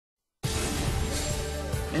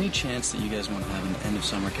Any chance that you guys want to have an end of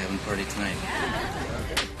summer cabin party tonight?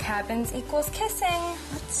 Cabins equals kissing.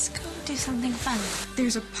 Let's go do something fun.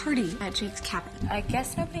 There's a party at Jake's cabin. I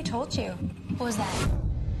guess nobody told you. What was that?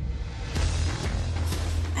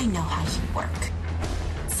 I know how you work.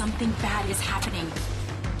 Something bad is happening.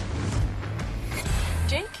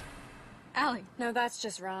 Jake? Allie. No, that's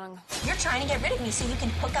just wrong. You're trying to get rid of me so you can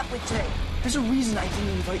hook up with Drew. There's a reason I didn't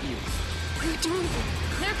invite you. What are you doing?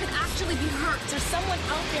 Claire could actually be hurt. There's someone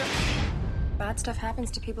out there. Bad stuff happens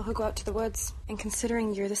to people who go out to the woods. And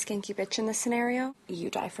considering you're the skanky bitch in this scenario, you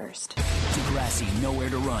die first. Degrassi, Nowhere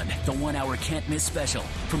to Run. The 1 hour can't miss special.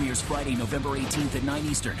 Premieres Friday, November 18th at 9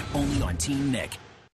 Eastern. Only on Team Nick.